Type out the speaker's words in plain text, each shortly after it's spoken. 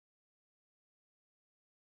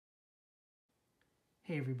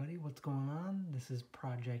Hey everybody, what's going on? This is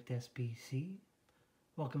Project SBC.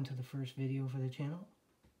 Welcome to the first video for the channel.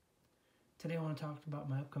 Today I want to talk about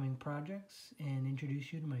my upcoming projects and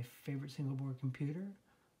introduce you to my favorite single board computer,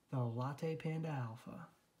 the LattePanda Alpha.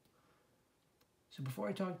 So before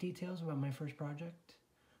I talk details about my first project,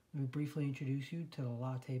 let me briefly introduce you to the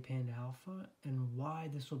LattePanda Alpha and why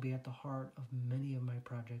this will be at the heart of many of my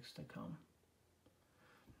projects to come.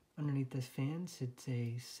 Underneath this fan sits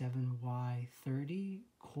a 7Y30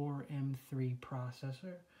 Core M3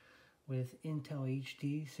 processor with Intel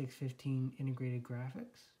HD 615 integrated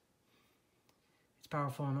graphics. It's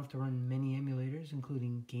powerful enough to run many emulators,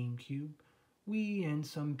 including GameCube, Wii, and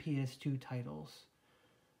some PS2 titles,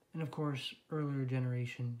 and of course, earlier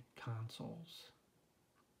generation consoles.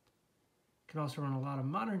 It can also run a lot of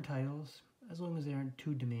modern titles, as long as they aren't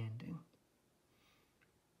too demanding.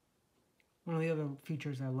 One of the other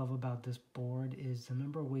features I love about this board is the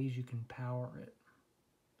number of ways you can power it.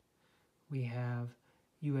 We have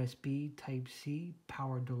USB Type-C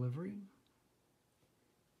power delivery.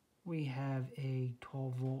 We have a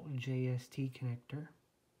 12-volt JST connector.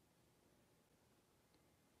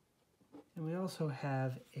 And we also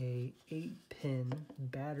have a 8-pin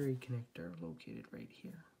battery connector located right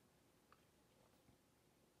here.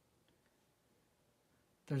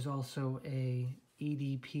 There's also a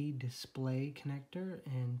EDP display connector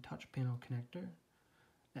and touch panel connector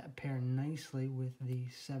that pair nicely with the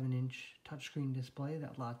 7-inch touchscreen display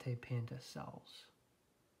that LattePanda sells.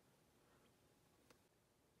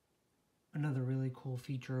 Another really cool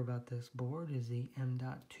feature about this board is the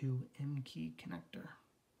M.2 M-key connector.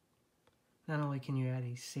 Not only can you add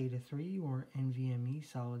a SATA 3 or NVMe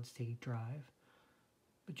solid-state drive,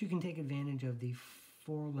 but you can take advantage of the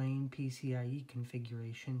 4-lane PCIe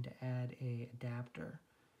configuration to add an adapter,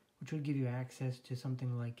 which would give you access to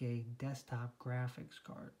something like a desktop graphics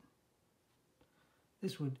card.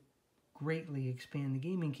 This would greatly expand the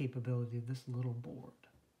gaming capability of this little board.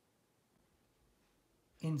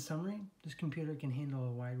 In summary, this computer can handle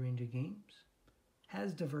a wide range of games,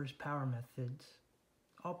 has diverse power methods,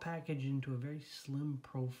 all packaged into a very slim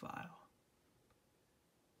profile.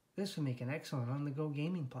 This would make an excellent on-the-go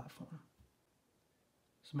gaming platform.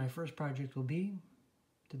 So my first project will be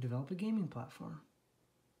to develop a gaming platform.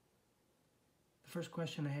 The first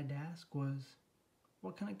question I had to ask was,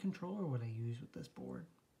 what kind of controller would I use with this board?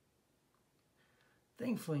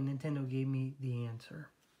 Thankfully, Nintendo gave me the answer.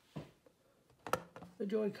 The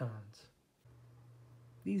Joycons.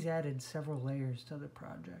 These added several layers to the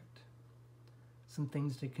project. Some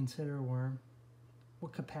things to consider were,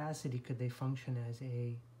 what capacity could they function as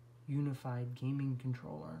a unified gaming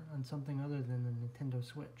controller on something other than the Nintendo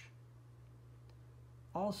Switch?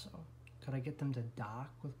 Also, could I get them to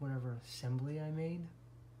dock with whatever assembly I made?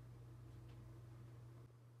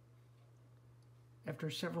 After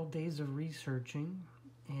several days of researching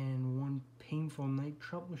and one painful night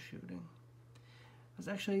troubleshooting, I was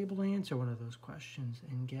actually able to answer one of those questions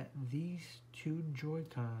and get these two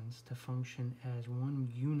Joy-Cons to function as one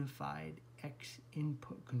unified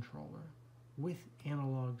xinput controller with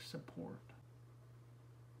analog support.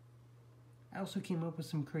 I also came up with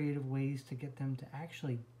some creative ways to get them to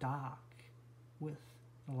actually dock with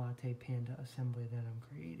the LattePanda assembly that I'm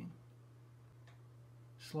creating.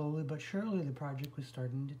 Slowly but surely the project was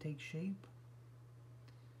starting to take shape.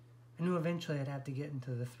 I knew eventually I'd have to get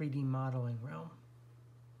into the 3D modeling realm.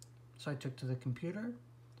 So I took to the computer,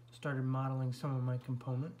 started modeling some of my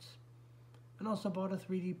components, and also bought a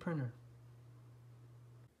 3D printer.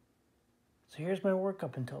 So here's my work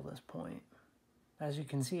up until this point. As you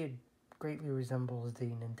can see, it greatly resembles the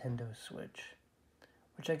Nintendo Switch,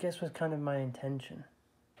 which I guess was kind of my intention.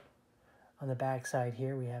 On the back side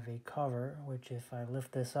here we have a cover, which if I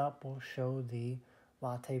lift this up will show the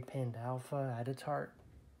LattePanda Alpha at its heart.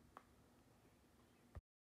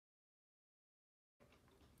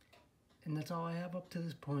 And that's all I have up to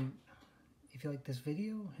this point. If you like this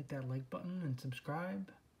video, hit that like button and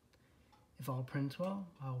subscribe. If all prints well,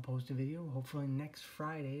 I'll post a video hopefully next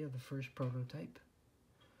Friday of the first prototype.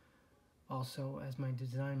 Also, as my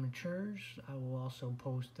design matures, I will also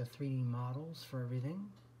post the 3D models for everything.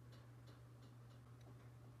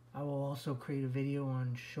 I will also create a video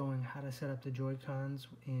on showing how to set up the Joy-Cons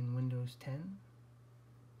in Windows 10.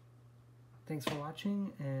 Thanks for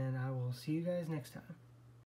watching, and I will see you guys next time.